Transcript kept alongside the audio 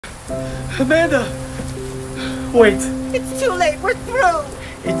Amanda! Wait. It's too late. We're through.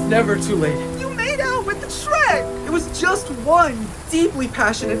 It's never too late. You made out with the Shrek. It was just one deeply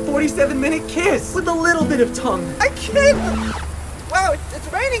passionate 47-minute kiss with a little bit of tongue. I can't. Wow,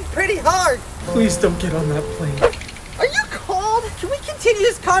 it's raining pretty hard. Please don't get on that plane. Are you cold? Can we continue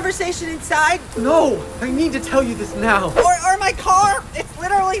this conversation inside? No, I need to tell you this now. Or my car? It's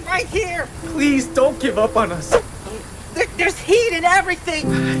literally right here. Please don't give up on us. There's heat and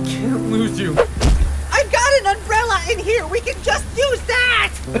everything. I can't lose you. I've got an umbrella in here. We can just use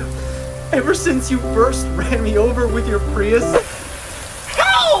that. Ever since you first ran me over with your Prius.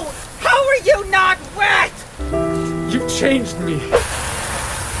 How? How are you not wet? You've changed me.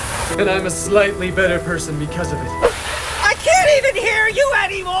 And I'm a slightly better person because of it. I can't even hear you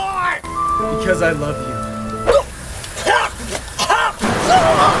anymore! Because I love you.